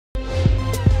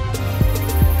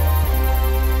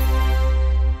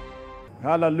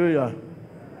Hallelujah.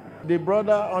 The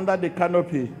brother under the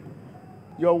canopy,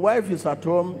 your wife is at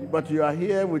home, but you are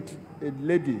here with a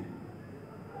lady.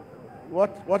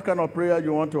 What kind of prayer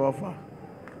you want to offer?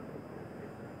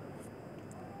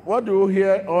 What do you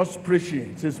hear us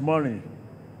preaching this morning?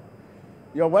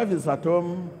 Your wife is at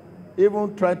home,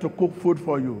 even trying to cook food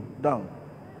for you, down.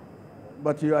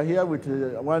 But you are here with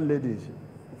one lady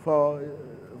for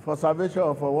salvation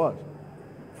or for what?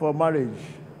 For marriage.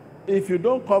 If you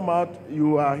don't come out,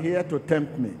 you are here to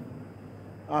tempt me.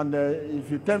 And if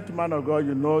you tempt man of God,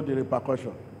 you know the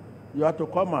repercussion. You have to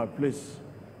come out, please.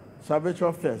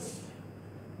 Salvation first.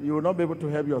 You will not be able to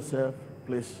help yourself,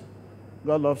 please.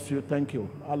 God loves you. Thank you.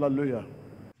 Hallelujah.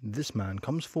 This man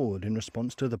comes forward in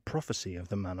response to the prophecy of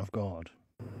the man of God.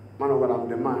 Man of God, I'm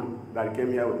the man that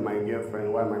came here with my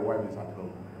girlfriend while my wife is at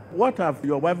home. What have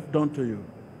your wife done to you?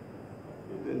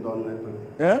 She didn't do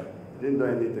anything. Eh? Didn't do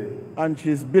anything. And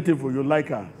she's beautiful. You like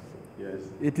her? Yes.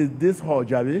 It is this hall,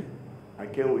 Javi. I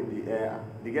came with the air.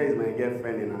 The girl is my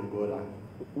girlfriend in Angola.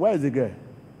 Where is the girl?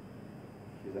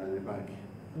 She's at the back.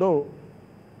 No.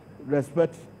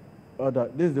 Respect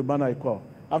other. This is the man I call.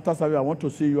 After service, I want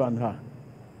to see you and her.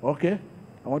 Okay?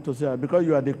 I want to see her because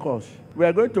you are the cause. We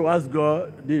are going to ask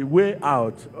God the way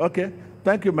out. Okay?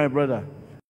 Thank you, my brother.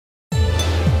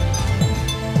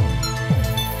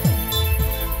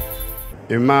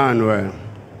 Emmanuel,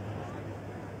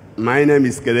 my name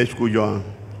is Kelesh Kujon,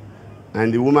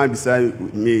 and the woman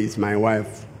beside me is my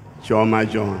wife, Chioma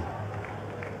John.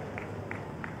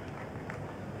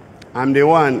 I'm the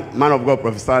one, man of God,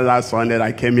 prophesied last Sunday that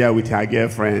I came here with her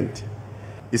girlfriend.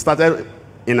 It started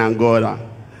in Angola.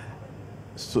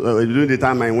 So during the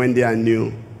time I went there, I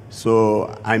knew.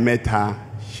 So I met her.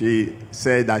 She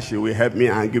said that she will help me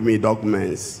and give me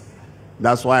documents.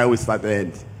 That's why we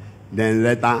started. Then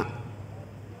later,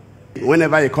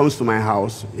 whenever he comes to my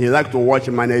house, he likes to watch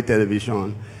Monday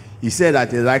television. He said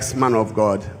that he likes man of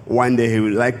God. One day he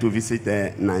would like to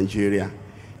visit Nigeria.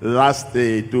 Last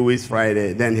 2 weeks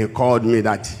Friday, then he called me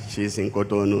that she's in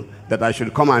Cotonou, that I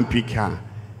should come and pick her.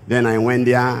 Then I went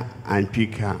there and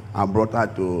picked her. I brought her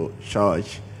to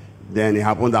church. Then it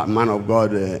happened that man of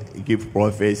God gave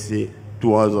prophecy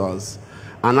towards us.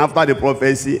 And after the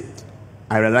prophecy,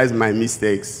 I realized my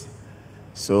mistakes.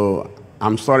 So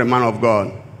I'm sorry, man of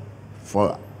God,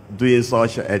 for doing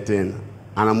such a thing.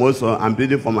 And I'm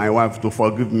pleading for my wife to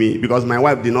forgive me because my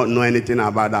wife did not know anything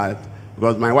about that.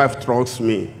 Because my wife trusts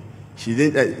me. She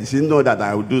didn't know that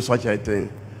I would do such a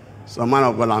thing. So man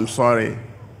of God, I'm sorry.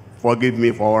 Forgive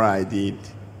me for what I did.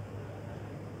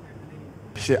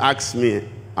 She asked me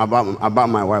about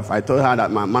my wife. I told her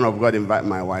that my man of God invite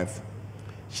my wife.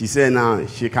 She said now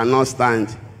she cannot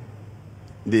stand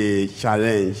the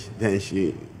challenge. Then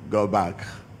she go back.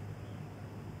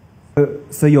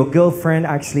 So your girlfriend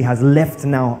actually has left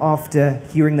now after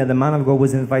hearing that the man of God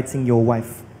was inviting your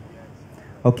wife.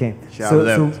 Okay.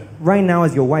 So right now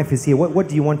as your wife is here, what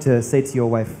do you want to say to your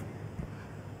wife?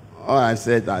 Oh, I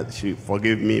said that she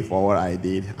forgive me for what I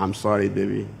did. I'm sorry,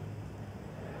 baby.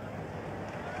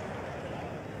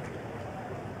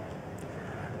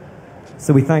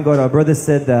 So we thank God. Our brother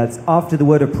said that after the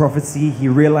word of prophecy, he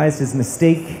realized his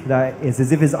mistake, that it's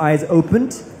as if his eyes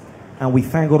opened. And we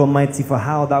thank God Almighty for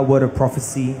how that word of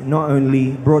prophecy not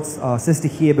only brought our sister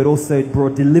here, but also it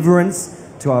brought deliverance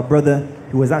to our brother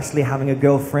who was actually having a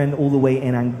girlfriend all the way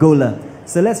in Angola.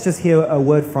 So let's just hear a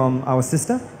word from our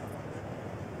sister.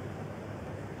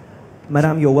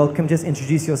 Madam, you're welcome. Just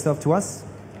introduce yourself to us.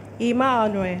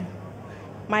 Emmanuel.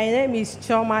 My name is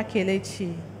Chioma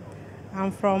Kelechi.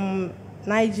 I'm from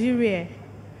Nigeria.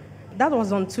 That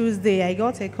was on Tuesday. I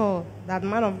got a call that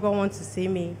man of God wants to see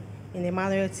me in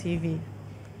Emmanuel TV.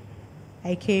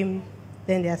 I came,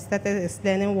 then they started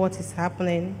explaining what is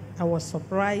happening. I was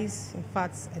surprised. In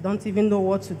fact, I don't even know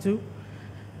what to do.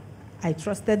 I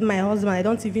trusted my husband. I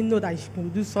don't even know that she can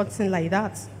do something like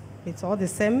that. It's all the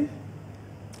same.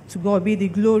 To God be the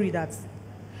glory that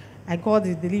I got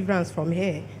the deliverance from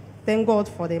here. Thank God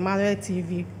for the Emmanuel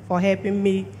TV for helping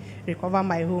me recover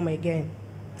my home again.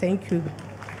 Thank you.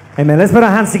 Amen. Let's put our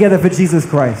hands together for Jesus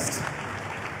Christ.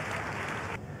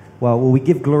 Well, we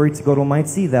give glory to God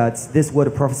Almighty that this word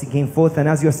of prophecy came forth. And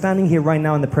as you're standing here right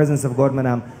now in the presence of God,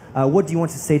 madam, what do you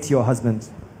want to say to your husband?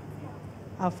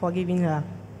 I've forgiven her.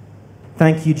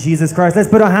 Thank you, Jesus Christ. Let's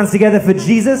put our hands together for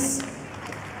Jesus.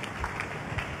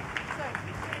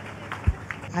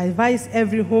 I advise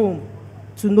every home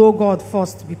to know God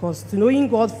first, because to knowing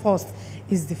God first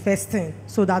is the first thing,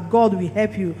 so that God will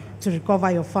help you to recover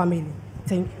your family.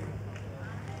 Thank you.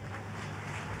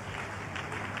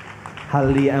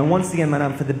 Hallelujah. And once again,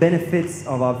 madam, for the benefits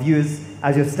of our viewers,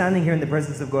 as you're standing here in the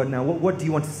presence of God now, what do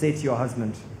you want to say to your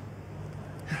husband?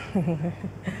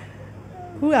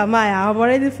 Who am I? I've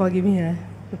already forgiven her.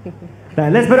 Now,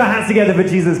 let's put our hands together for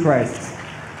Jesus Christ.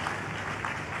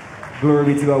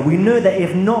 Glory be to God. We know that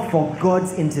if not for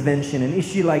God's intervention, an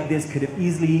issue like this could have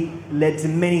easily led to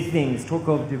many things. Talk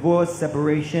of divorce,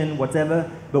 separation, whatever.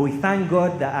 But we thank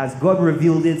God that as God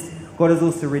revealed it, God has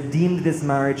also redeemed this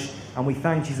marriage. And we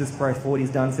thank Jesus Christ for what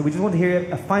he's done. So we just want to hear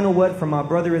a final word from our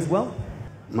brother as well.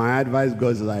 My advice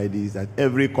goes like this, that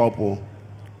every couple,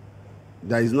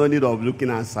 there is no need of looking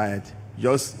outside.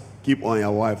 Just keep on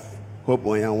your wife. Hope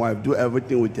on your wife. Do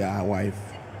everything with your wife.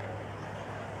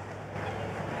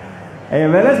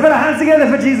 Amen. Let's put our hands together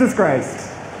for Jesus Christ.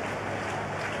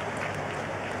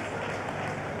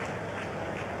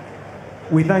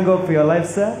 We thank God for your life,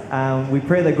 sir. We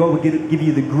pray that God will give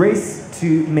you the grace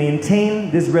to maintain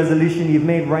this resolution you've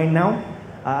made right now.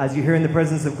 As you're here in the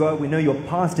presence of God, we know your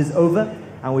past is over,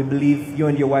 and we believe you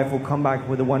and your wife will come back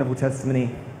with a wonderful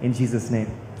testimony in Jesus'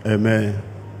 name. Amen.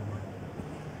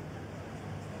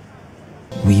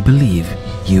 We believe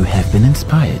you have been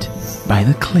inspired by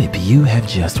the clip you have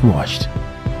just watched.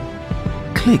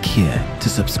 Click here to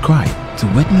subscribe to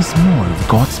witness more of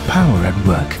God's power at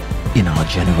work in our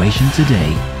generation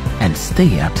today and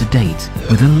stay up to date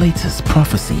with the latest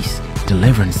prophecies,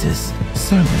 deliverances,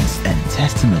 sermons and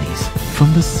testimonies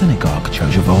from the Synagogue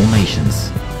Church of All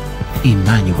Nations.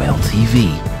 Emmanuel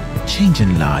TV,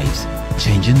 changing lives,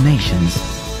 changing nations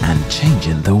and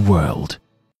changing the world.